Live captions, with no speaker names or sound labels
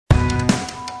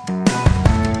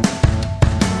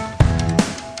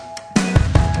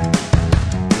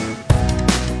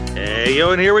Yo,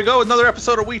 and here we go. Another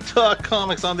episode of We Talk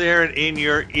Comics on the air and in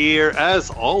your ear. As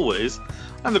always,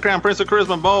 I'm the Crown Prince of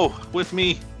Charisma, Mo. With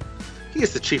me, he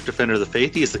is the Chief Defender of the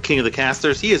Faith. He is the King of the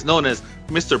Casters. He is known as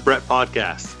Mr. Brett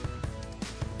Podcast.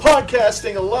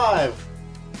 Podcasting alive!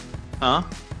 Huh?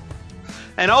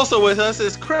 And also with us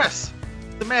is Chris,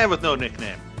 the man with no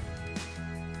nickname.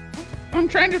 I'm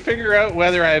trying to figure out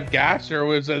whether I have gas or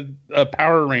was a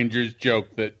Power Rangers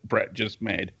joke that Brett just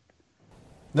made.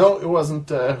 No, it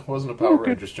wasn't a Power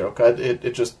Rangers joke.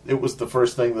 It was the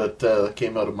first thing that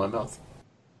came out of my mouth.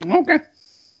 Okay. I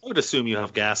would assume you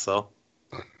have gas, though.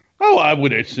 Oh, I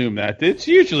would assume that. It's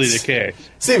usually the case.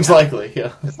 Seems likely,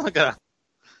 yeah. It's not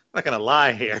gonna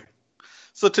lie here.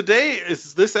 So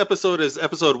this episode is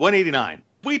episode 189.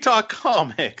 We Talk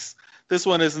Comics. This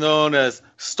one is known as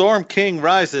Storm King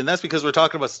Rising. That's because we're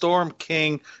talking about Storm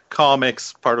King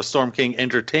Comics, part of Storm King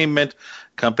Entertainment,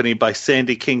 accompanied by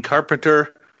Sandy King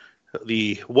Carpenter,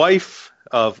 the wife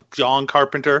of John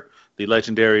Carpenter, the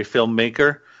legendary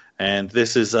filmmaker. And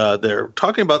this is they're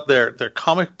talking about their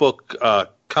comic book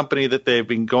company that they've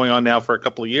been going on now for a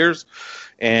couple of years.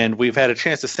 And we've had a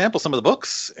chance to sample some of the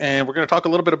books, and we're going to talk a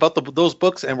little bit about those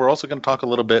books, and we're also going to talk a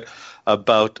little bit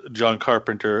about John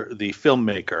Carpenter, the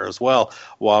filmmaker, as well,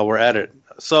 while we're at it.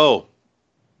 So,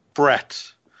 Brett,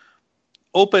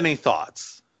 opening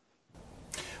thoughts.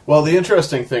 Well, the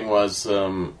interesting thing is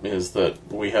that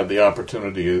we had the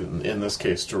opportunity, in this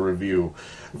case, to review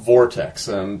Vortex,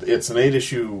 and it's an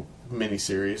 8-issue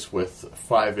miniseries with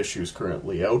 5 issues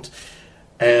currently out,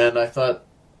 and I thought,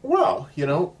 well,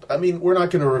 I mean, we're not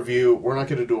going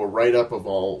to do a write-up of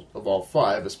all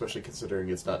 5, especially considering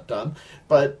it's not done.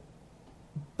 But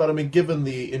I mean, given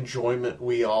the enjoyment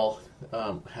we all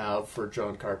have for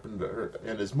John Carpenter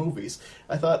and his movies,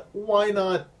 I thought, why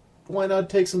not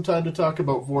take some time to talk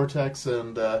about Vortex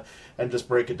and just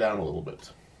break it down a little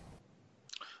bit.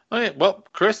 Okay, well,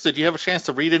 Chris, did you have a chance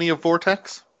to read any of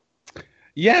Vortex?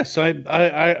 Yes,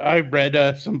 I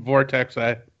read some Vortex.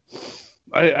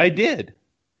 I did.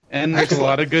 And there's a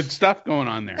lot of good stuff going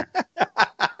on there.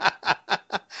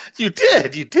 You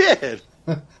did.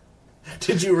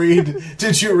 Did you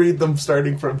read them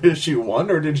starting from issue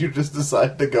 1, or did you just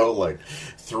decide to go like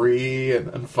 3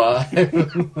 and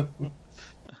 5?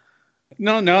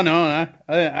 No.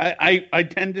 I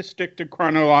tend to stick to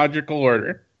chronological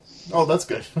order. Oh, that's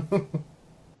good.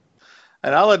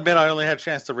 And I'll admit I only had a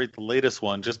chance to read the latest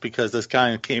one just because this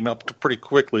kind of came up pretty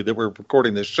quickly that we're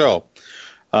recording this show.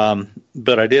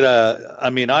 But I did.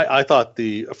 I thought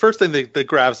the first thing that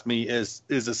grabs me is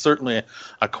certainly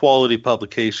a quality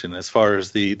publication as far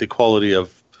as the quality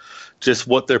of just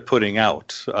what they're putting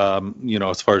out.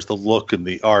 As far as the look and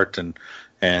the art and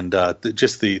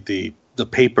just the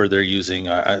paper they're using,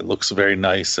 it looks very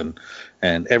nice and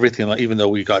everything. Even though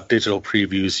we got digital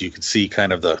previews, you can see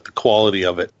kind of the quality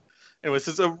of it. It was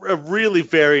just a really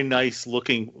very nice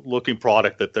looking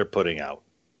product that they're putting out.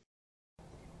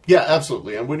 Yeah,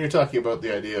 absolutely. And when you're talking about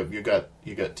the idea of you got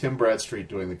Tim Bradstreet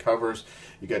doing the covers,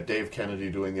 you got Dave Kennedy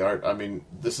doing the art. I mean,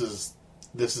 this is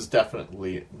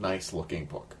definitely a nice looking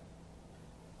book.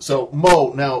 So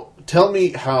Mo, now tell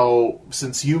me how,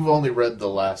 since you've only read the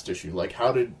last issue, like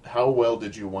how well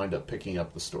did you wind up picking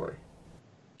up the story?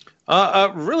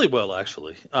 Really well,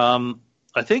 actually. I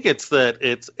think it's largely.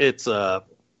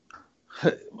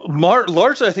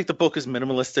 I think the book is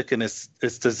minimalistic in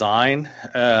its design.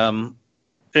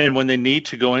 And when they need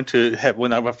to go into,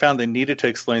 when I found they needed to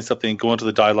explain something and go into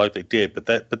the dialogue, they did. But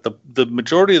the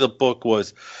majority of the book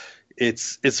was,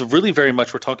 it's really very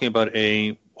much, we're talking about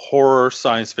a horror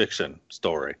science fiction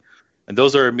story, and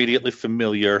those are immediately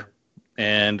familiar,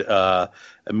 and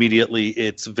immediately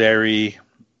it's very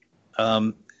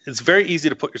easy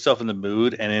to put yourself in the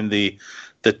mood and in the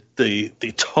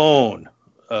tone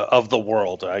of the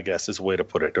world, I guess is a way to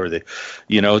put it, or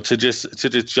to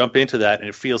just jump into that, and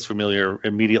it feels familiar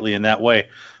immediately in that way,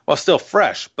 while still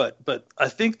fresh. But I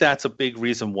think that's a big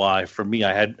reason why, for me,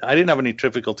 I didn't have any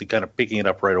difficulty kind of picking it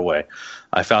up right away.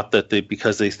 I felt that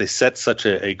because they set such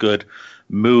a good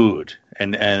mood,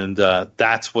 and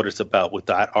that's what it's about with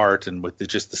that art and with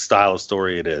just the style of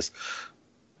story it is.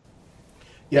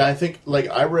 Yeah, I think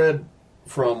I read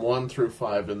from 1 through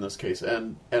 5 in this case,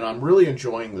 and I'm really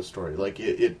enjoying the story.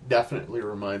 It definitely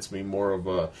reminds me more of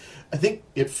I think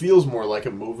it feels more like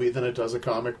a movie than it does a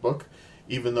comic book,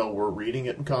 even though we're reading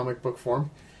it in comic book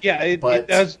form. Yeah, it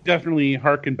does definitely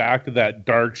harken back to that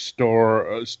Dark Star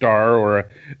or a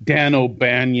Dan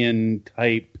O'Bannon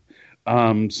type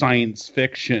science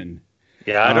fiction.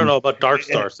 Yeah, I don't know about Dark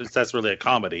Star, since that's really a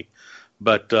comedy,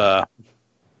 but they're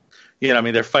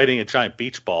fighting a giant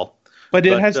beach ball. But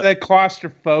it has that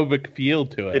claustrophobic feel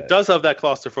to it. It does have that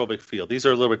claustrophobic feel. These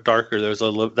are a little bit darker. That's a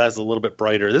little bit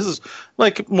brighter. This is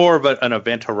like more of an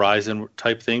Event Horizon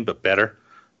type thing, but better.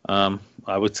 I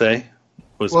would say.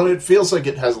 Well, it feels like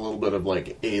it has a little bit of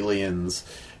like Aliens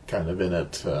kind of in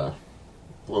it. A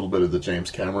little bit of the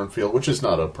James Cameron feel, which is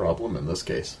not a problem in this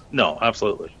case. No,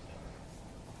 absolutely.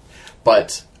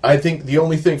 But I think the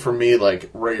only thing for me, like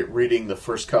reading the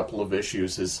first couple of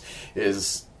issues,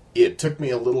 is it took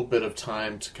me a little bit of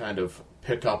time to kind of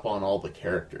pick up on all the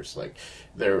characters. Like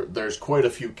there's quite a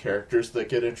few characters that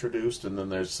get introduced, and then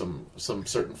there's some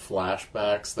certain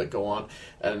flashbacks that go on,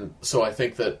 and so I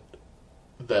think that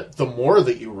the more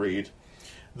that you read,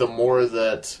 the more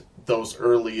that those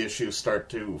early issues start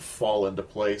to fall into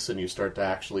place, and you start to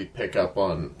actually pick up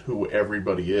on who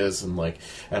everybody is and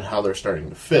how they're starting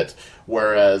to fit.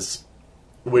 Whereas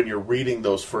when you're reading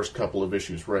those first couple of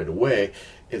issues right away,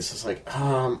 it's just like,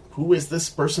 who is this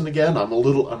person again? I'm a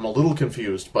little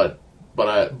confused, but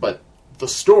the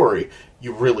story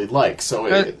you really like, so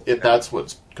that's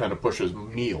what kind of pushes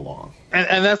me along.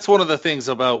 And that's one of the things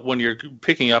about when you're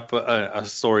picking up a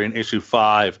story in issue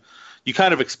 5, you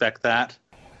kind of expect that.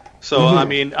 So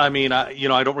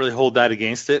mm-hmm. I don't really hold that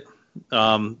against it.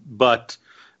 But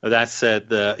that said,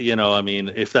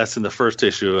 if that's in the first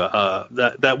issue,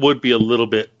 that would be a little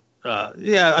bit.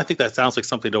 I think that sounds like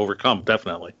something to overcome.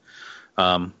 Definitely.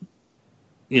 How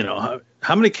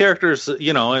many characters?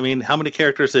 How many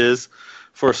characters is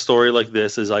for a story like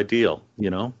this is ideal?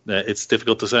 It's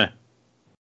difficult to say.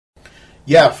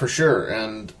 Yeah, for sure,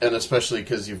 and especially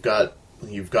because you've got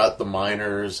the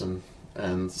miners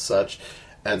and such,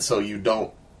 and so you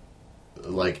don't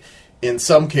in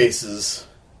some cases.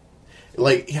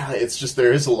 It's just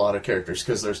there is a lot of characters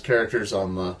because there's characters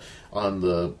on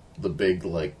the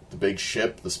big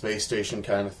ship, the space station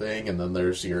kind of thing, and then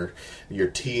there's your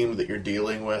team that you're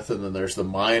dealing with, and then there's the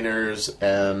miners,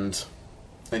 and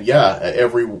a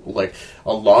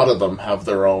lot of them have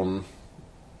their own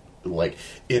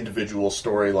individual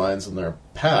storylines in their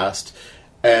past,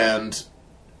 and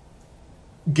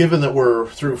given that we're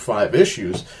through 5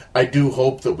 issues, I do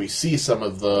hope that we see some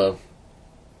of the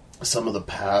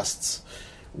pasts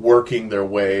working their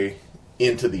way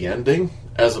into the ending,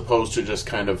 as opposed to just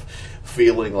kind of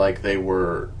feeling like they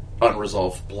were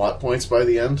unresolved plot points by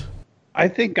the end. I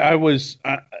think I was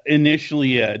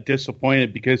initially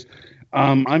disappointed because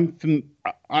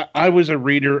I was a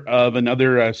reader of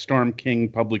another Storm King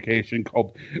publication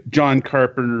called John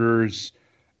Carpenter's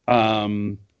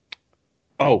Asylum.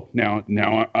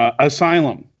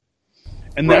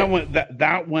 And right.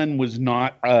 that one was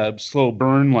not a slow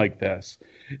burn like this.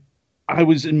 I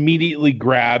was immediately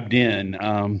grabbed in,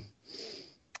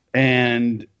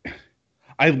 and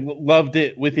I loved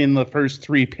it within the first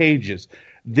 3 pages.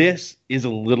 This is a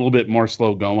little bit more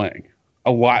slow going,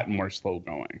 a lot more slow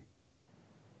going.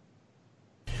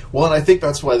 Well, and I think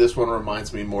that's why this one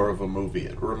reminds me more of a movie.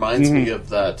 It reminds me of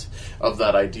that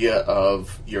idea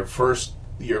of your first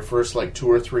 2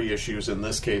 or 3 issues in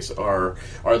this case are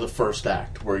the first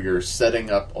act, where you're setting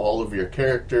up all of your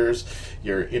characters,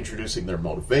 you're introducing their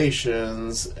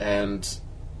motivations, and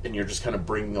you're just kind of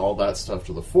bringing all that stuff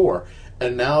to the fore.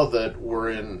 And now that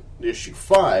we're in issue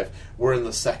 5, we're in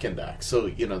the second act. So,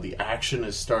 the action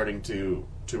is starting to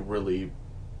really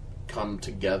come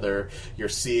together. You're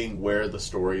seeing where the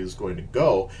story is going to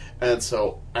go. And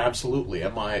so, absolutely,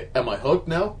 am I hooked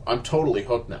now? I'm totally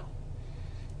hooked now.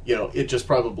 It just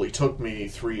probably took me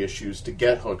 3 issues to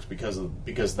get hooked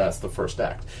because that's the first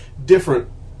act. Different,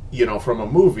 from a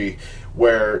movie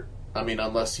where,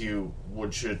 unless you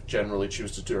should generally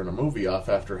choose to turn a movie off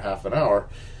after half an hour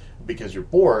because you're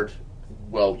bored,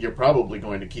 well, you're probably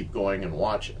going to keep going and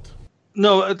watch it.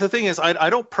 No, the thing is, I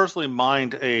don't personally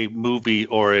mind a movie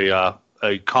or a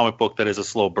comic book that is a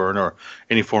slow burn, or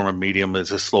any form of medium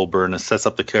is a slow burn and sets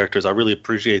up the characters. I really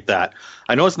appreciate that.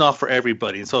 I know it's not for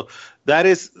everybody, and so that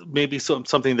is maybe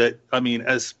something that,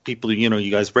 as people,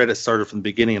 you guys read it, started from the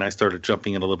beginning, and I started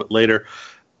jumping in a little bit later.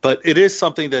 But it is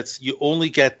something that's, you only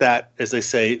get that, as they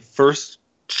say, first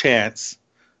chance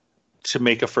to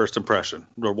make a first impression,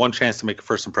 or one chance to make a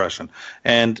first impression.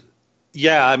 And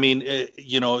yeah,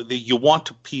 you want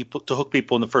to hook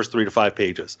people in the first 3 to 5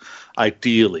 pages,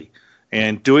 ideally.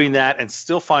 And doing that and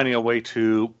still finding a way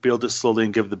to build it slowly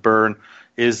and give the burn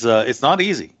is it's not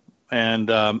easy. And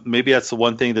maybe that's the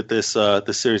one thing that this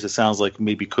series, it sounds like,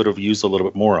 maybe could have used a little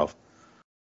bit more of.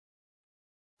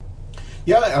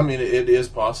 Yeah, it is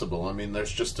possible.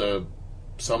 There's just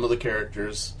some of the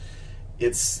characters.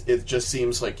 It just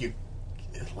seems like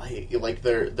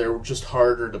they're just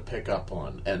harder to pick up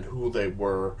on, and who they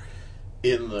were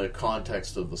in the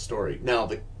context of the story. Now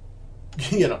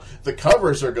the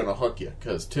covers are going to hook you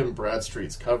because Tim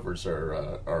Bradstreet's covers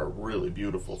are really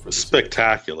beautiful for this.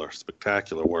 Spectacular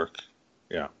work.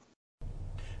 Yeah.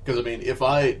 Because I mean, if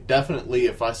I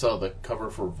saw the cover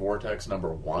for Vortex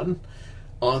 #1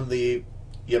 on the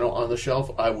on the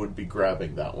shelf, I would be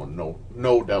grabbing that one.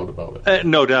 No doubt about it.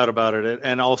 No doubt about it.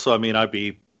 And also, I mean, I'd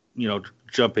be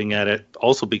jumping at it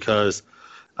also because,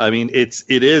 I mean, it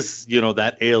is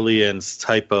that aliens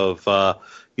type of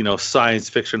science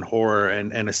fiction horror,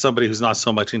 and as somebody who's not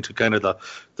so much into kind of the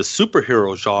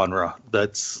superhero genre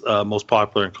that's most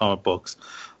popular in comic books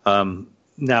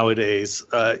nowadays,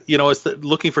 it's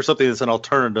looking for something that's an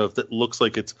alternative that looks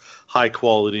like it's high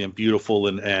quality and beautiful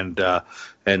and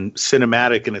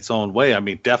cinematic in its own way. I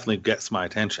mean, definitely gets my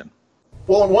attention.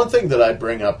 Well, and one thing that I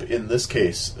bring up in this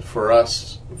case for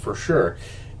us, for sure,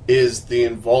 is the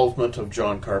involvement of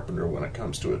John Carpenter when it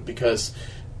comes to it, because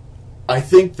I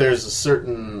think there's a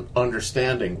certain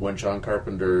understanding when John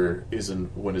Carpenter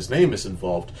when his name is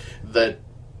involved, that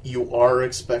you are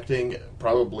expecting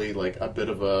probably like a bit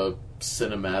of a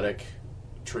cinematic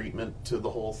treatment to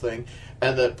the whole thing,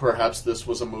 and that perhaps this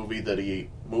was a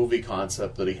movie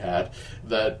concept that he had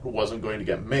that wasn't going to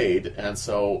get made, and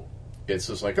so it's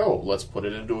just like, oh, let's put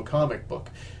it into a comic book.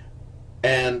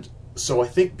 And so I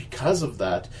think because of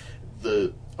that,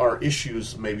 our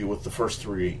issues maybe with the first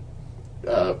three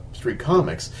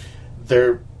comics,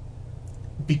 they're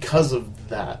because of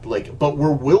that. But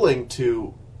we're willing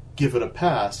to give it a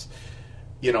pass,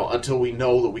 until we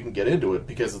know that we can get into it,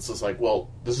 because it's just like, well,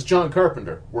 this is John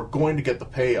Carpenter. We're going to get the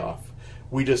payoff.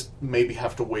 We just maybe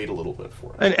have to wait a little bit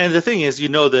for it. And the thing is,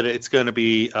 that it's going to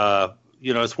be,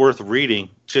 it's worth reading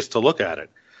just to look at it.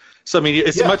 So, I mean,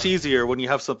 it's much easier when you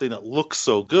have something that looks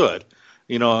so good,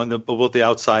 on both the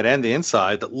outside and the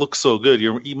inside that looks so good.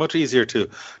 You're much easier to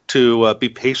be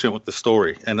patient with the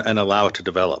story and allow it to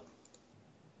develop.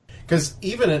 Because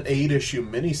even an 8-issue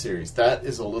miniseries, that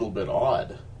is a little bit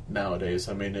odd nowadays.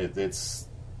 I mean, it's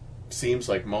seems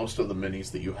like most of the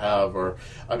minis that you have are,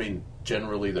 I mean,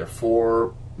 generally they're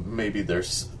 4, maybe they're,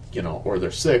 or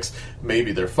they're 6,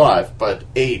 maybe they're 5, but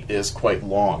 8 is quite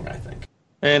long, I think.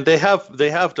 And they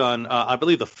have done, I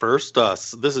believe the first,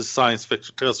 this is science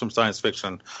fiction, Tales from Science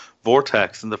Fiction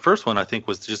Vortex, and the first one I think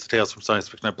was just Tales from Science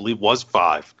Fiction, I believe was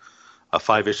 5. A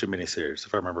 5-issue miniseries,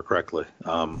 if I remember correctly,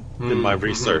 in my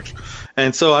research.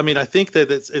 And so, I mean, I think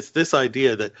that it's this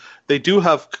idea that they do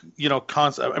have,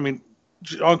 concept. I mean,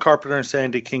 John Carpenter and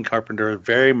Sandy King Carpenter are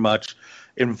very much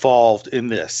involved in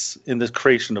this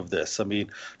creation of this. I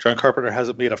mean, John Carpenter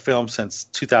hasn't made a film since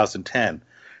 2010,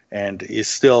 and is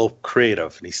still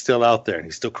creative, and he's still out there, and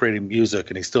he's still creating music,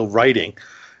 and he's still writing.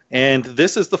 And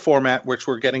this is the format which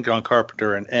we're getting John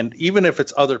Carpenter, and even if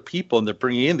it's other people and they're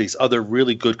bringing in these other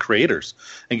really good creators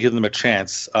and giving them a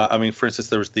chance. I mean, for instance,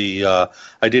 there was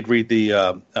I did read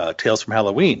the Tales from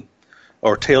Halloween,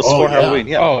 or Tales for Halloween.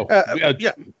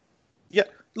 Yeah.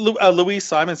 Louise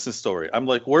Simonson's story. I'm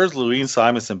like, where's Louise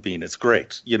Simonson been? It's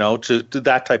great, to do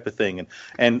that type of thing.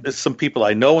 And some people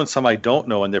I know and some I don't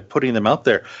know, and they're putting them out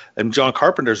there. And John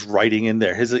Carpenter's writing in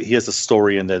there. He has a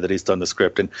story in there that he's done the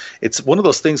script. And it's one of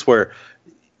those things where,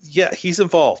 yeah, he's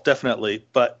involved, definitely.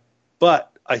 But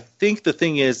I think the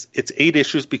thing is, it's 8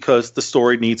 issues because the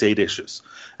story needs 8 issues.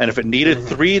 And if it needed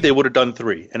 3, they would have done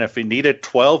 3. And if it needed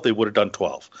 12, they would have done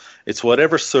 12. It's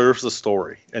whatever serves the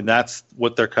story. And that's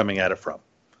what they're coming at it from.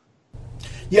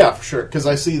 Yeah, for sure. Because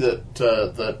I see that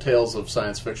the Tales of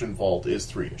Science Fiction Vault is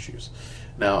 3 issues.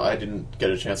 Now, I didn't get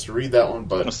a chance to read that one,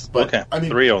 but okay. I mean,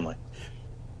 3 only.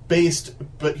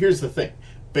 But here's the thing: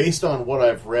 based on what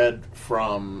I've read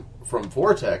from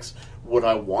Vortex, would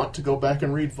I want to go back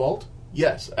and read Vault?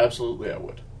 Yes, absolutely, I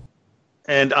would.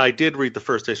 And I did read the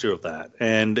first issue of that,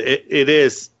 and it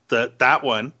is that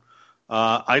one.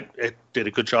 It did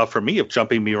a good job for me of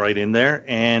jumping me right in there,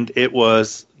 and it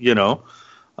was,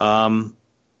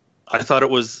 I thought it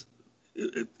was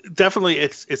definitely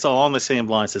it's along the same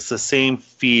lines. It's the same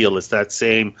feel. It's that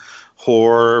same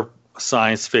horror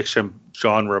science fiction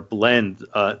genre blend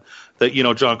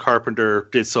that John Carpenter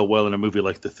did so well in a movie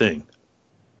like The Thing.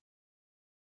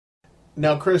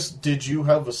 Now, Chris, did you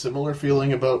have a similar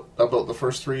feeling about the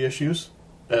first 3 issues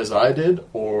as I did,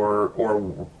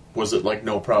 or was it like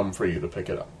no problem for you to pick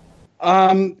it up?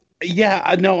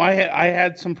 Yeah, no, I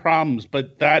had some problems,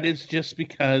 but that is just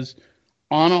because,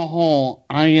 on a whole,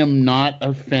 I am not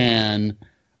a fan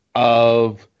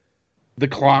of the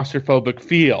claustrophobic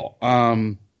feel.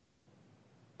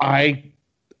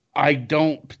 I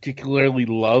don't particularly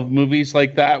love movies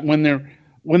like that. When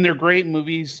they're great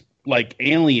movies like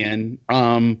Alien,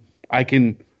 I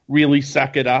can really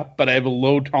suck it up, but I have a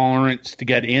low tolerance to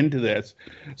get into this.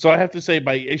 So I have to say,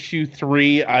 by issue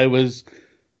 3, I was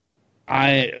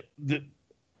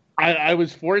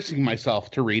forcing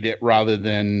myself to read it rather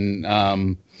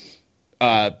than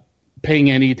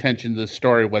paying any attention to the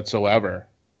story whatsoever.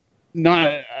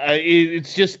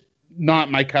 It's just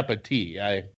not my cup of tea.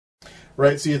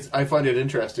 Right. See, I find it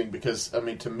interesting because, I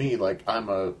mean, to me, like, I'm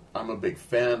a big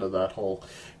fan of that whole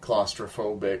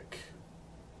claustrophobic,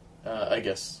 I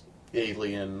guess,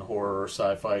 alien horror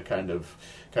sci-fi kind of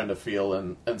feel,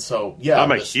 and so yeah,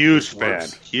 I'm a huge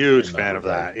fan of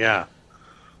that. Yeah.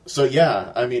 So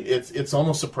yeah, I mean, it's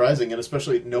almost surprising, and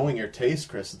especially knowing your taste,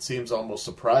 Chris, it seems almost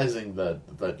surprising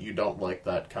that you don't like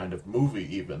that kind of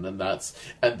movie, even, and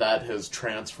that has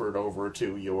transferred over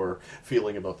to your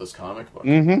feeling about this comic book.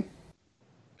 Mm-hmm.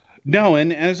 No,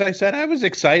 and as I said, I was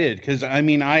excited because I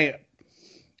mean,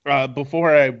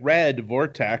 before I read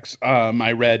Vortex,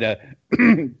 I read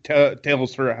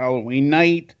Tales for a Halloween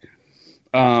Night,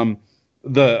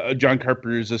 the John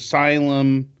Carpenter's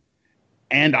Asylum,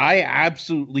 and I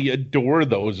absolutely adore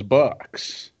those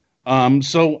books.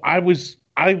 So I was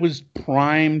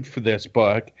primed for this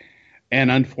book, and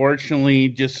unfortunately,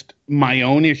 just my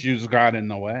own issues got in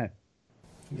the way.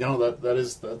 No,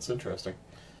 that's interesting.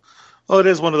 Well, it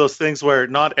is one of those things where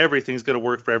not everything's going to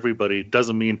work for everybody. It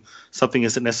doesn't mean something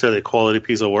isn't necessarily a quality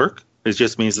piece of work. It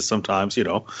just means that sometimes,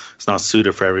 it's not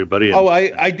suited for everybody. And,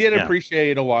 I did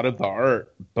appreciate a lot of the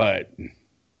art, but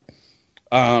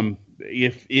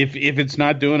if it's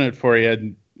not doing it for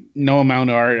you, no amount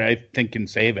of art, I think, can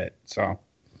save it. So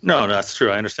no, that's true.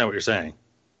 I understand what you're saying.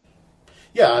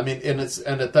 Yeah, I mean, and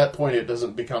at that point, it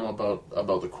doesn't become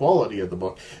about the quality of the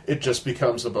book. It just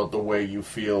becomes about the way you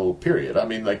feel. Period. I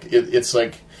mean, like it's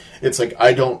like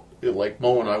I don't like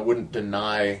Mo and I wouldn't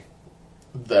deny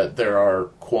that there are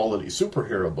quality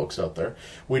superhero books out there.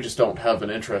 We just don't have an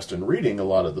interest in reading a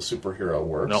lot of the superhero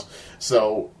works. Nope.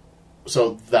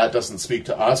 So that doesn't speak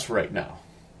to us right now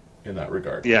in that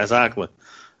regard. Yeah, exactly.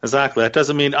 That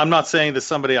doesn't mean I'm not saying there's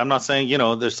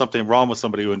something wrong with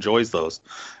somebody who enjoys those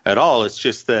at all. It's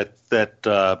just that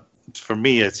for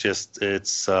me, it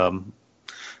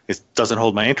doesn't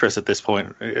hold my interest at this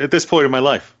point in my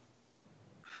life.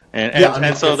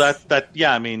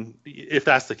 I mean, if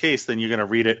that's the case, then you're going to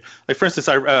read it. Like, for instance,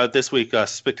 this week,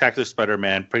 Spectacular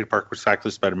Spider-Man, Peter Parker Spectacular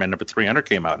Spider-Man number 300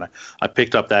 came out, and I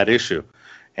picked up that issue.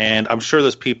 And I'm sure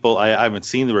there's people, I haven't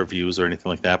seen the reviews or anything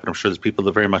like that, but I'm sure there's people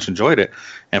that very much enjoyed it.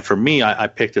 And for me, I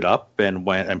picked it up and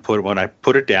when I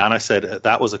put it down, I said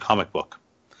that was a comic book.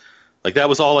 Like, that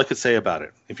was all I could say about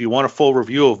it. If you want a full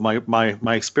review of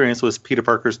my experience with Peter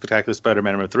Parker's Spectacular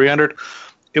Spider-Man number 300,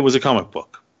 it was a comic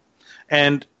book.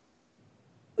 And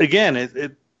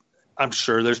again, I'm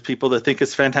sure there's people that think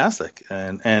it's fantastic,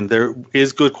 and there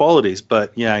is good qualities.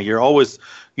 But yeah, you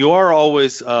are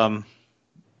always.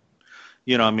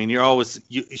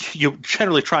 You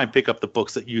generally try and pick up the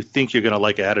books that you think you're going to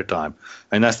like ahead of time.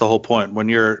 And that's the whole point. When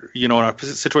you're, in a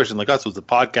situation like us with the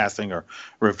podcasting or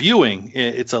reviewing,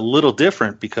 it's a little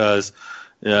different because,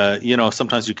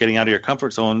 sometimes you're getting out of your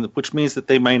comfort zone, which means that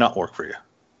they may not work for you.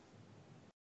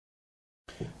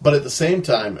 But at the same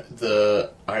time,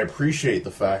 I appreciate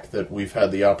the fact that we've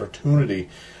had the opportunity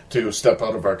to step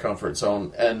out of our comfort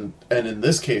zone. And in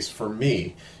this case, for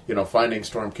me, finding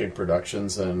Storm King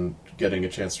Productions and getting a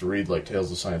chance to read like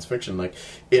Tales of Science Fiction, like,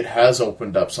 it has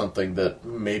opened up something that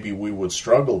maybe we would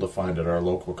struggle to find at our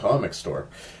local comic store.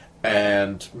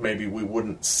 And maybe we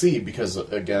wouldn't see because,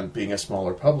 again, being a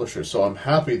smaller publisher. So I'm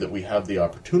happy that we have the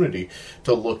opportunity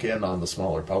to look in on the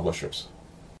smaller publishers.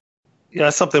 Yeah,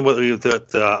 that's something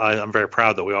that I'm very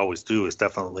proud that we always do is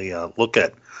definitely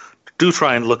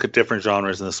try and look at different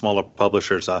genres in the smaller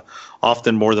publishers,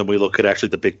 often more than we look at actually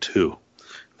the big two,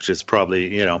 which is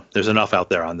probably, there's enough out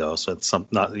there on those. So it's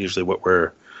not usually what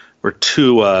we're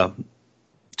too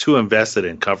invested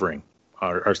in covering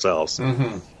ourselves.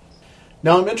 Mm-hmm.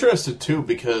 Now I'm interested too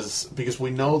because we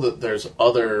know that there's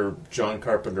other John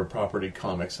Carpenter property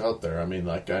comics out there. I mean,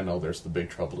 like, I know there's the Big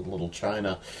Trouble in Little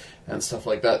China and stuff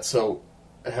like that. So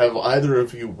have either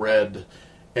of you read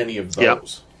any of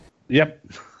those? Yep.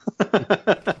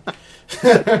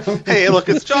 Hey, look,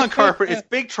 it's John Carpenter. It's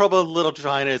Big Trouble in Little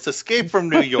China. It's Escape from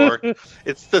New York.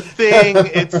 It's The Thing.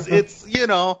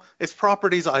 It's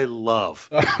properties I love.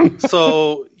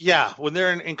 So yeah, when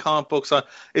they're in comic books,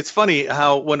 it's funny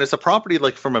how when it's a property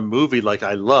like from a movie like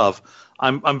I love,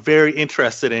 I'm very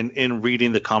interested in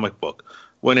reading the comic book.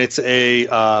 When it's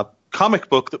a comic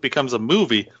book that becomes a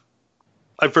movie,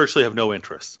 I virtually have no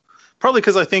interest. Probably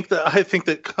because I think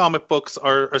that comic books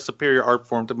are a superior art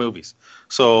form to movies.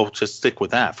 So just stick with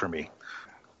that for me.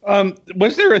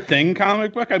 Was there a Thing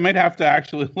comic book? I might have to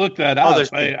actually look that Oh, up.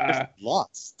 there's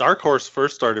lots. Dark Horse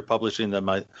first started publishing them,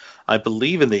 I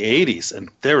believe, in the 80s, and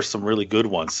there were some really good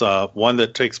ones. One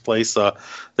that takes place,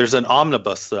 there's an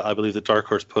omnibus that I believe that Dark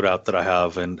Horse put out that I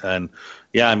have, and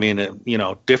yeah, I mean,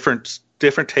 different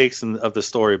takes of the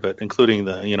story, but including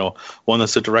the one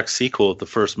that's a direct sequel of the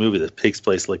first movie that takes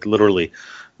place like literally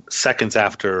seconds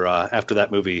after that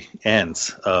movie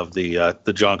ends, of the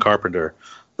John Carpenter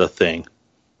The Thing.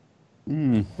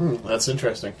 That's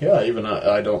interesting. Yeah, even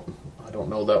I don't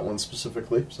know that one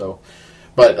specifically. So,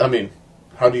 but I mean,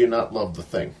 how do you not love The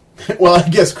Thing? Well, I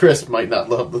guess Chris might not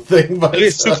love The Thing, but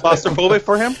it's too claustrophobic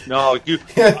for him. No, you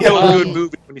know a good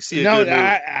movie when you see a good movie.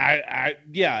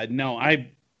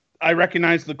 I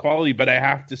recognize the quality, but I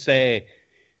have to say,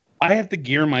 I have to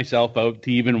gear myself out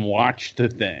to even watch The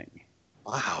Thing.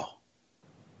 Wow.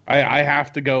 I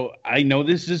have to go. I know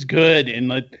this is good,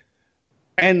 and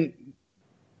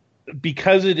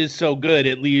because it is so good,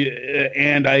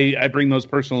 and I bring those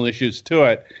personal issues to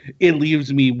it. It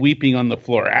leaves me weeping on the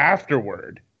floor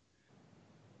afterward.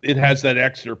 It has that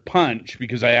extra punch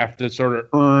because I have to sort of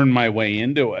earn my way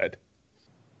into it.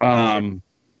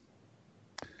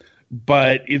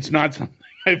 But it's not something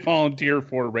I volunteer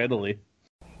for readily.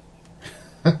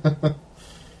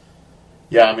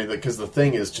 Yeah, I mean, because The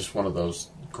Thing is just one of those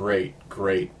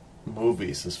great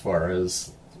movies as far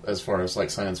as like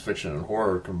science fiction and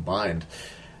horror combined.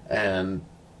 And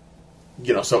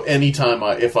so anytime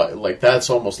if I like, that's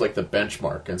almost like the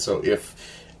benchmark. And so if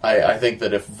I think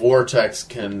that if Vortex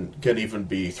can even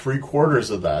be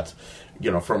 3/4 of that,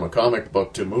 from a comic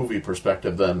book to movie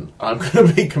perspective, then I'm going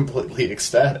to be completely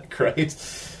ecstatic, right?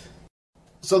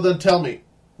 So then tell me,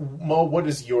 Mo, what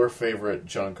is your favorite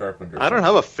John Carpenter film? I don't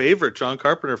have a favorite John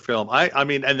Carpenter film. I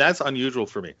mean, and that's unusual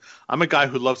for me. I'm a guy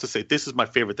who loves to say, this is my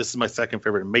favorite, this is my second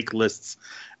favorite, and make lists.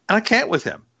 And I can't with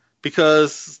him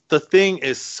because The Thing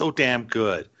is so damn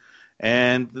good.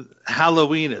 And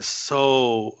Halloween is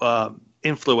so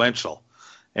influential.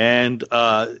 And,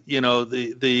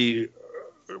 the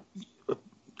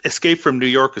Escape from New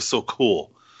York is so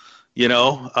cool.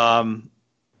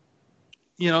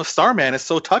 Starman is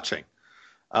so touching.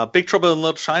 Big Trouble in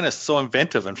Little China is so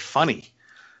inventive and funny.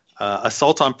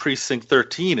 Assault on Precinct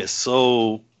 13 is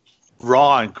so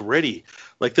raw and gritty.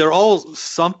 Like, they're all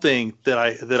something that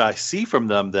I see from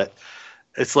them that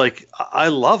it's like I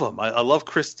love them. I love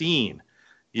Christine.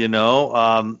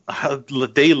 How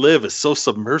They Live is so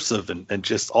submersive and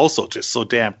just so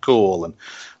damn cool. And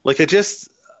like, this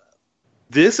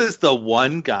is the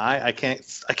one guy I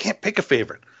can't pick a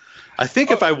favorite. I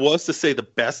think if I was to say the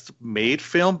best made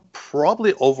film,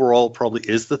 probably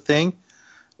is The Thing,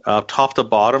 top to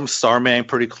bottom. Starman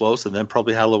pretty close, and then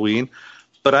probably Halloween.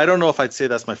 But I don't know if I'd say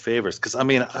that's my favorites because I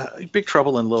mean, Big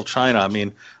Trouble in Little China. I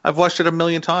mean, I've watched it a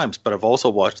million times, but I've also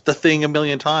watched The Thing a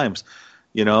million times.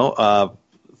 They're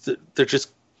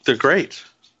great.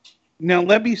 Now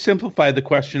let me simplify the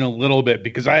question a little bit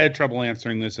because I had trouble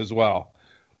answering this as well.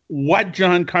 What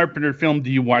John Carpenter film do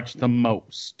you watch the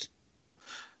most?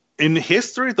 In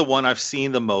history, the one I've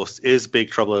seen the most is Big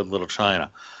Trouble in Little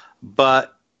China.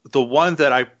 But the one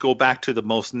that I go back to the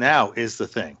most now is The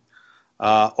Thing.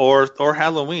 Or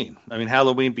Halloween. I mean,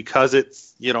 Halloween, because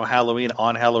it's, Halloween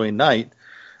on Halloween night,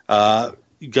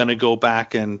 going to go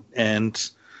back and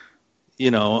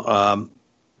go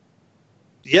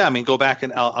back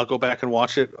and I'll go back and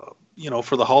watch it,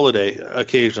 for the holiday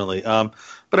occasionally.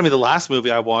 But I mean, the last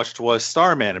movie I watched was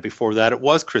Starman, and before that it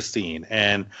was Christine.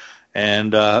 And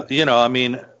I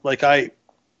mean, like I'm,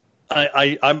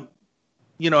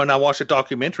 and I watched a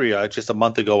documentary just a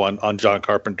month ago on John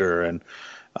Carpenter, and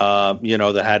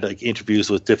that had like interviews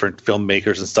with different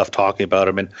filmmakers and stuff talking about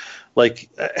him. And like,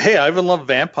 hey, I even love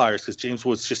vampires because James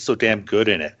Woods just so damn good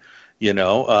in it.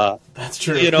 That's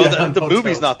true. The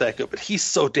movie's not that good, but he's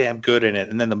so damn good in it,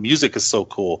 and then the music is so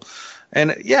cool.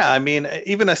 And yeah, I mean,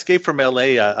 even Escape from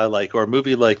L.A. I like, or a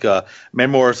movie like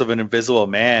Memoirs of an Invisible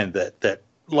Man that a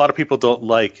lot of people don't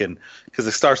like, and because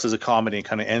it starts as a comedy and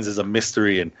kind of ends as a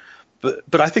mystery.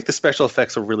 But I think the special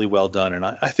effects are really well done, and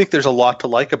I think there's a lot to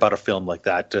like about a film like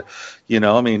that.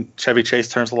 I mean, Chevy Chase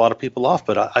turns a lot of people off,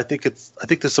 but I think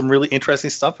there's some really interesting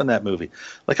stuff in that movie.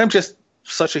 Like, I'm just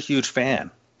such a huge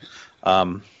fan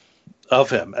of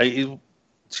him.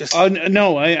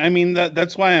 No, I mean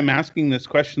that's why I'm asking this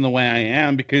question the way I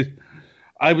am, because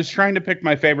I was trying to pick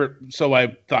my favorite, so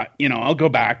I thought, I'll go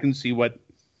back and see what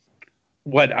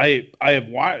I have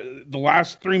watched. The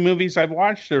last 3 movies I've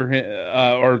watched,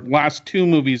 or last 2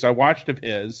 movies I watched of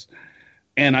his,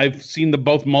 and I've seen them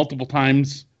both multiple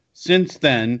times since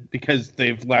then because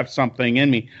they've left something in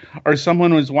me. Or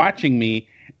someone was watching me,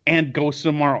 and Ghosts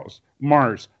of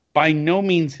Mars. By no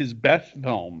means his best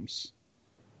films,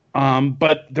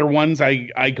 but they're ones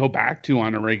I go back to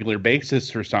on a regular basis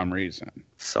for some reason.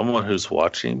 Someone who's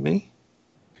watching me?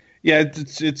 Yeah,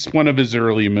 it's one of his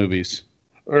early movies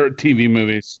or TV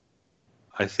movies.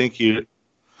 I think you're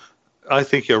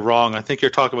wrong. I think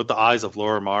you're talking about The Eyes of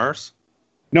Laura Mars.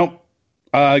 Nope.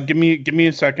 Give me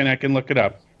a second. I can look it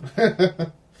up.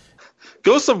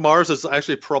 Ghosts of Mars is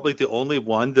actually probably the only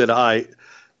one that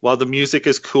while the music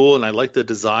is cool and I like the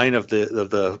design of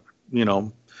the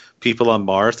people on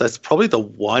Mars, that's probably the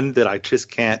one that I just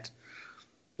can't.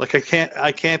 Like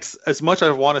I can't as much as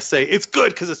I want to say it's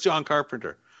good because it's John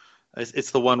Carpenter.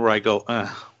 It's the one where I go, I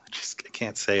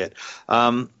can't say it.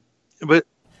 But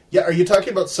yeah, are you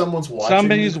talking about Someone's Watching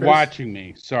Somebody's Me, Chris? Watching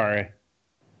Me. Sorry.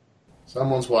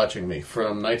 Someone's Watching Me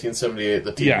from 1978,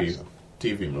 the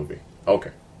TV movie.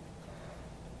 Okay.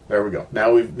 There we go.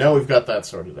 Now we've got that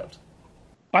sorted out.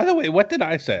 By the way, what did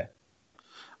I say?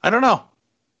 I don't know.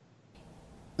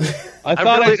 I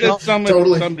thought really I said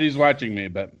somebody's watching me,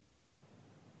 but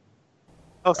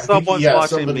someone's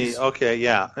watching me. Okay,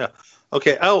 yeah.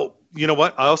 Okay. Oh, you know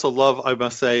what? I also love, I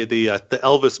must say, the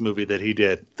Elvis movie that he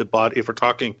did. If we're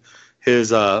talking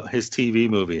his TV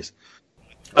movies.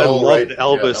 I love Elvis. Yeah,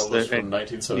 Elvis from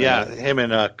 1979. Yeah, him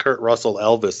and Kurt Russell,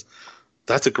 Elvis.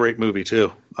 That's a great movie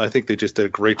too. I think they just did a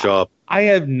great job. I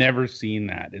have never seen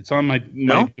that. It's on my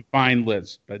defined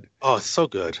list, but it's so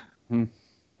good.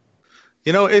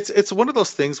 It's one of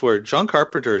those things where John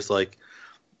Carpenter is like,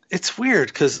 it's weird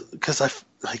because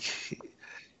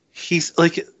he's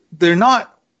like, they're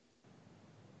not.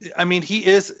 I mean, he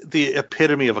is the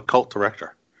epitome of a cult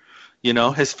director.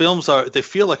 His films they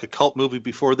feel like a cult movie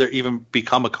before they even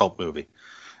become a cult movie.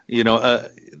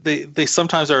 They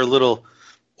sometimes are a little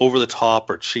over the top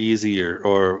or cheesy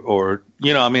or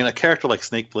I mean, a character like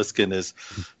Snake Plissken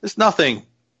there's nothing,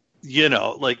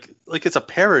 like it's a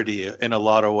parody in a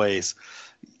lot of ways,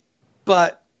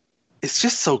 but it's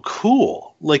just so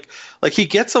cool. Like he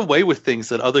gets away with things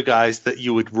that other guys that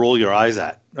you would roll your eyes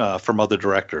at from other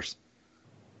directors.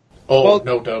 Oh, well,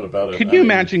 no doubt about it. Could you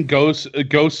imagine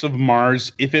Ghosts of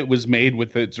Mars if it was made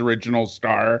with its original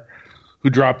star, who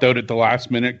dropped out at the last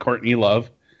minute, Courtney Love?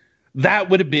 That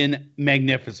would have been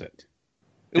magnificent.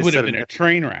 It would have been a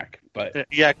train wreck. But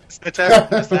yeah, it's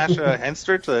Natasha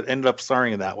Henstridge that ended up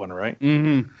starring in that one, right?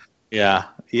 Mm-hmm. Yeah.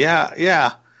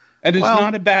 And it's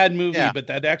not a bad movie, but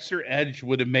that extra edge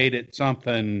would have made it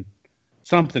something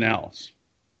else.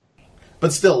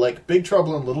 But still, like Big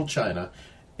Trouble in Little China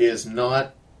is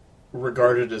not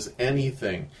regarded as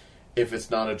anything if it's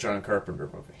not a John Carpenter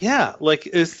movie. Yeah,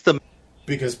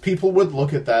 because people would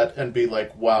look at that and be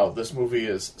like, wow, this movie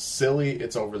is silly,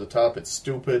 it's over the top, it's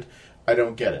stupid, I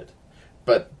don't get it.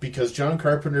 But because John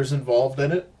Carpenter's involved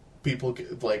in it, people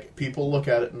look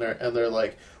at it and they're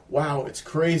like, wow, it's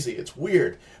crazy, it's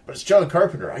weird, but it's John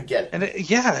Carpenter, I get it. And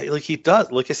he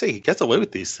does, like I say, he gets away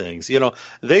with these things.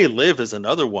 They Live is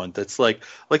another one that's like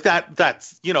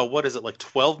that's what is it, like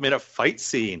 12-minute fight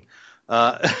scene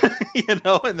in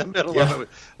the middle of it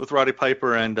with Roddy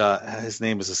Piper and his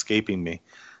name is escaping me.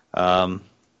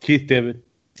 Keith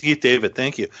David,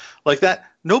 thank you. Like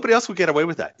that, nobody else would get away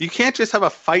with that. You can't just have a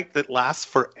fight that lasts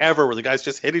forever where the guys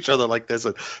just hit each other like this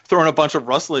and throwing a bunch of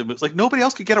wrestling moves. Like nobody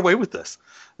else could get away with this.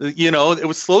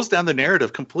 It slows down the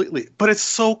narrative completely, but it's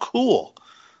so cool.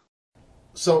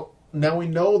 So now we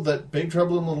know that Big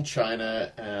Trouble in Little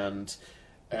China and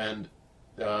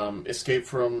Escape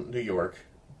from New York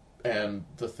and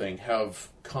The Thing have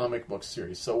comic book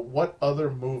series. So what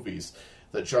other movies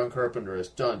that John Carpenter has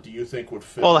done do you think would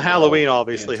fit? Well, Halloween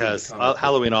obviously has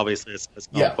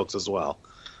comic books as well.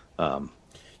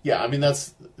 Yeah, I mean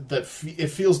it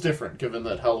feels different given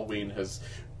that Halloween has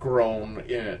grown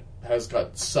in it, has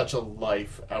got such a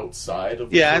life outside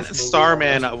of and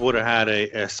Starman would have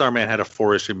had Starman had a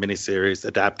 4-issue miniseries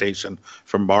adaptation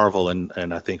from Marvel and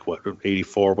I think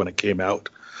 84 when it came out.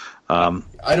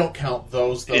 I don't count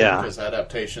those though because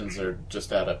adaptations are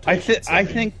just adaptations. I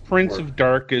think Prince of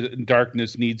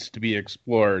Darkness needs to be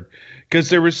explored because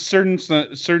there was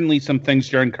certainly some things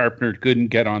John Carpenter couldn't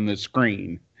get on the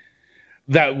screen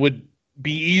that would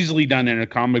be easily done in a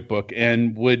comic book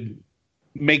and would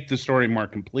make the story more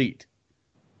complete.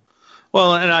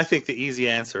 Well, and I think the easy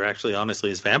answer, actually, honestly,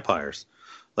 is Vampires.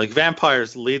 Like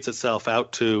Vampires leads itself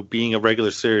out to being a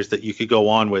regular series that you could go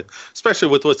on with, especially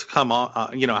with what's come on,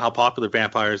 how popular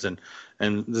Vampires and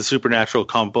the supernatural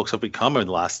comic books have become in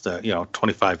the last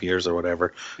 25 years or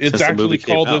whatever. It's actually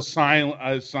called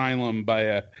Asylum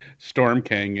by Storm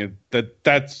King.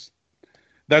 That's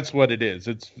what it is.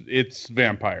 It's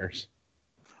vampires.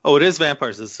 Oh, it is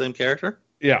vampires. It's the same character?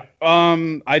 Yeah.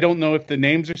 I don't know if the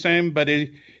names are same, but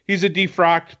he's a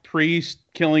defrocked priest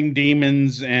killing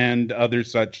demons and other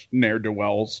such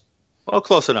ne'er-do-wells. Well,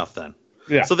 close enough then.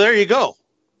 Yeah. So there you go.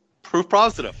 Proof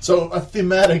positive. So a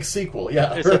thematic sequel,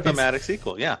 yeah. It's a thematic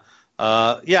sequel, yeah.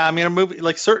 Yeah, I mean, a movie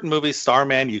like certain movies,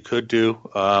 Starman, you could do,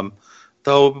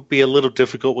 though it would be a little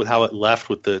difficult with how it left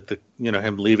with the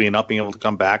him leaving and not being able to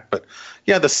come back. But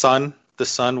yeah, the son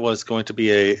was going to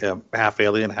be a half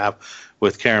alien, half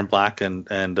with Karen Black and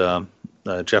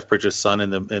Jeff Bridges' son in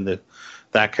the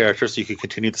that character, so you could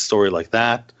continue the story like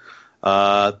that.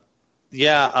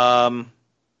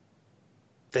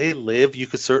 They Live, you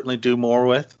could certainly do more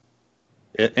with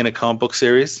in a comic book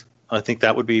series. I think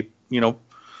that would be,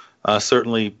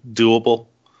 certainly doable.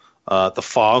 The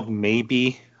Fog,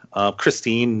 maybe.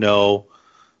 Christine, no.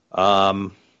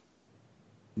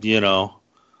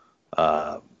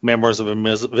 Memoirs of a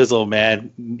Invisible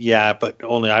Man, yeah, but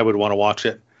only I would want to watch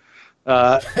it.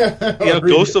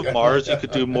 Ghosts of Mars, you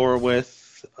could do more with.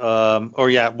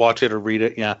 Watch it or read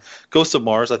it. Yeah, Ghosts of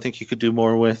Mars, I think you could do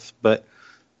more with, but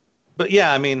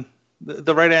yeah, I mean,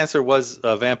 the right answer was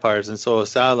vampires, and so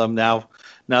Asylum. Now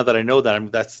that I know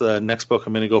that, that's the next book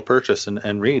I'm going to go purchase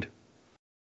and read.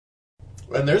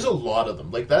 And there's a lot of them.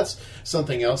 Like, that's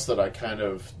something else that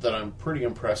I'm pretty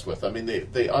impressed with. I mean,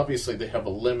 they obviously they have a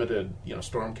limited,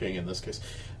 Storm King in this case.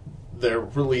 They're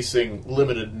releasing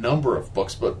limited number of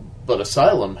books, but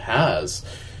Asylum has,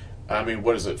 I mean,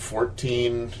 what is it,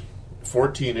 14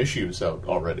 issues out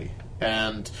already.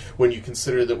 And when you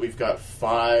consider that we've got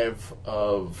 5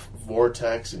 of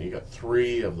Vortex and you got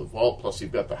 3 of the Vault, plus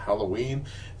you've got the Halloween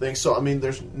thing. So, I mean,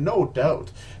 there's no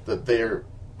doubt that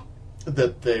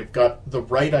they've got the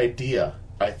right idea,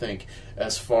 I think,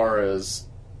 as far as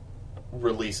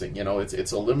releasing.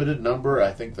 It's a limited number.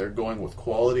 I think they're going with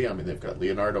quality. I mean, they've got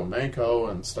Leonardo Manco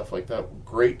and stuff like that.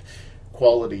 Great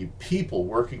quality people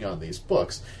working on these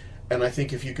books. And I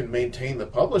think if you can maintain the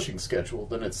publishing schedule,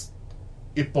 then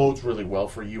it bodes really well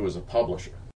for you as a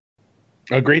publisher.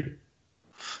 Agreed.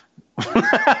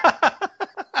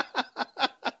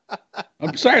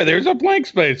 I'm sorry, there's a blank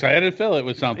space. I had to fill it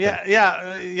with something.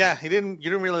 Yeah. You didn't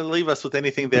really leave us with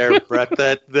anything there, Brett,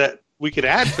 that we could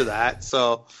add to that.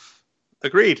 So,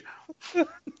 agreed.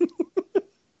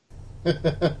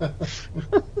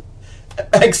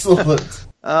 Excellent.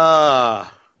 All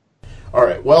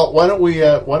right. Well, why don't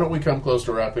we come close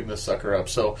to wrapping this sucker up?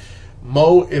 So,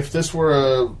 Mo, if this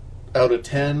were out of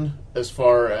 10 as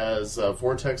far as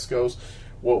Vortex goes,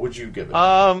 what would you give it?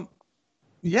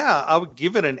 Yeah, I would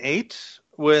give it an 8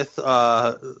 with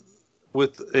a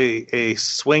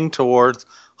swing towards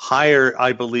higher,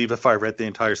 I believe, if I read the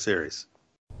entire series.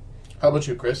 How about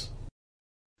you, Chris?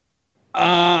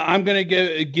 I'm going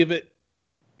to give it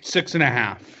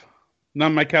 6.5.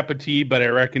 Not my cup of tea, but I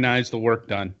recognize the work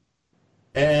done.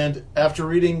 And after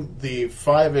reading the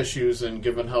 5 issues and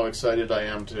given how excited I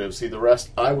am to see the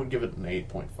rest, I would give it an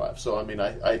 8.5. So, I mean,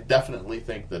 I definitely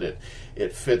think that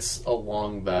it fits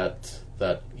along that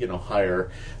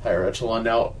higher echelon.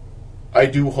 Now, I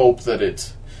do hope that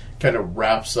it kind of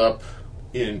wraps up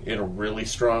in a really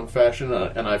strong fashion,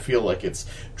 and I feel like it's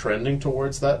trending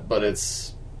towards that, but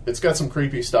it's got some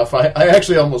creepy stuff. I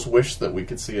actually almost wish that we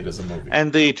could see it as a movie.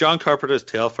 And the John Carpenter's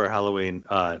Tale for Halloween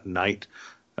Night,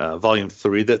 Volume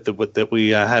 3 that we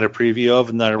had a preview of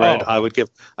and that I read,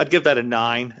 I'd give that a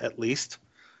 9 at least.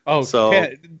 Oh, so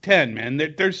 10, man.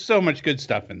 There's so much good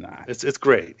stuff in that. It's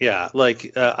great, yeah.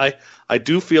 Like I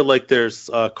do feel like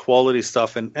there's quality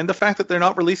stuff, and the fact that they're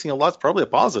not releasing a lot is probably a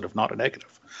positive, not a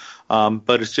negative.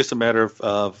 But it's just a matter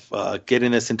of getting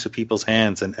this into people's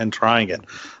hands and trying it.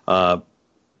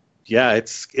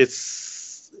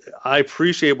 It's I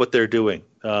appreciate what they're doing.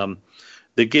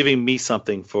 They're giving me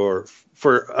something for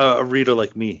a reader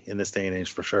like me in this day and age,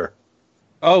 for sure.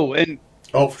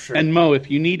 For sure. And Mo, if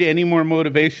you need any more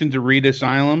motivation to read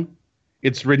Asylum,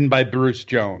 it's written by Bruce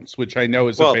Jones, which I know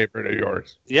is a favorite of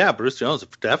yours. Yeah, Bruce Jones,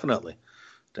 definitely.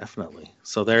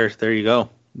 So there you go.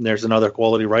 There's another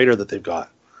quality writer that they've got.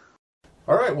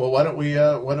 All right. Well, why don't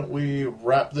we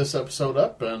wrap this episode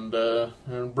up and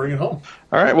bring it home?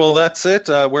 All right. Well, that's it.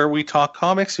 Where we talk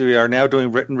comics, we are now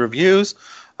doing written reviews.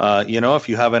 If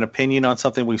you have an opinion on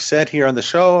something we've said here on the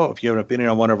show, if you have an opinion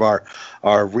on one of our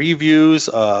reviews,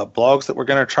 blogs that we're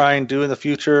going to try and do in the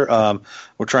future,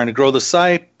 we're trying to grow the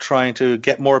site, trying to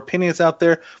get more opinions out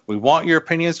there. We want your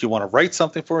opinions. You want to write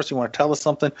something for us, you want to tell us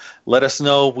something, let us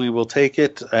know. We will take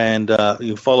it. And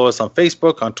you follow us on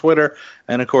Facebook, on Twitter,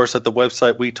 and, of course, at the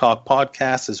website We Talk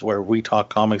Podcast is where We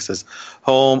Talk Comics is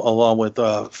home, along with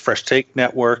Fresh Take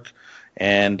Network.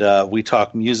 And We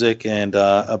Talk Music and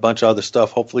a bunch of other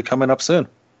stuff hopefully coming up soon.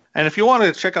 And if you want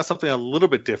to check out something a little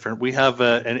bit different, we have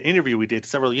an interview we did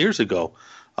several years ago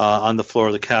on the floor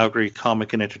of the Calgary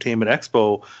Comic and Entertainment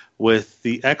Expo with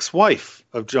the ex-wife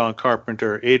of John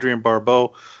Carpenter, Adrienne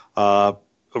Barbeau. A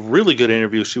really good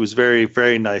interview. She was very,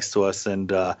 very nice to us,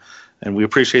 and we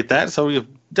appreciate that. So you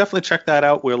definitely check that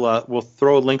out. We'll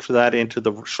throw a link for that into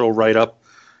the show write-up,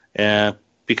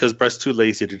 because Brett's too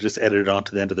lazy to just edit it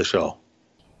onto the end of the show.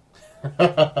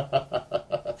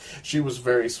 She was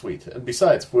very sweet, and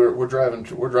besides, we're driving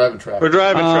traffic. We're driving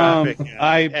traffic.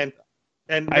 I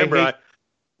remember,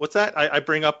 what's that? I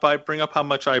bring up how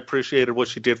much I appreciated what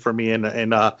she did for me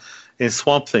in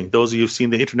Swamp Thing. Those of you who've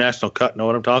seen the international cut know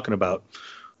what I'm talking about.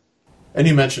 And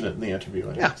you mentioned it in the interview.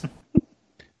 Anyways. Yeah.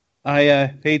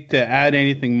 I hate to add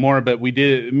anything more, but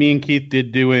me and Keith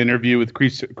did do an interview with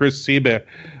Chris Sebia.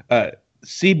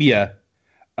 Cebula?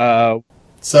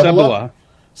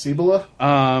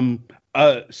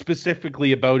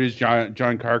 Specifically about his John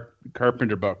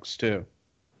Carpenter books, too.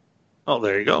 Oh,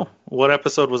 there you go. What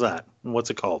episode was that? What's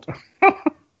it called?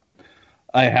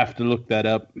 I have to look that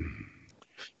up.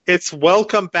 It's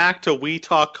Welcome Back to We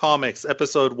Talk Comics,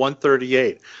 episode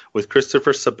 138, with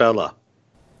Christopher Sebela.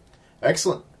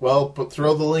 Excellent. Well,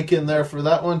 throw the link in there for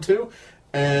that one, too.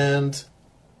 And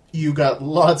you got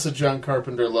lots of John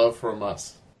Carpenter love from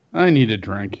us. I need a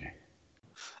drink.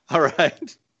 All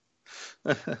right.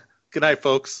 Good night,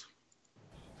 folks.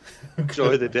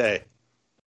 Enjoy the day.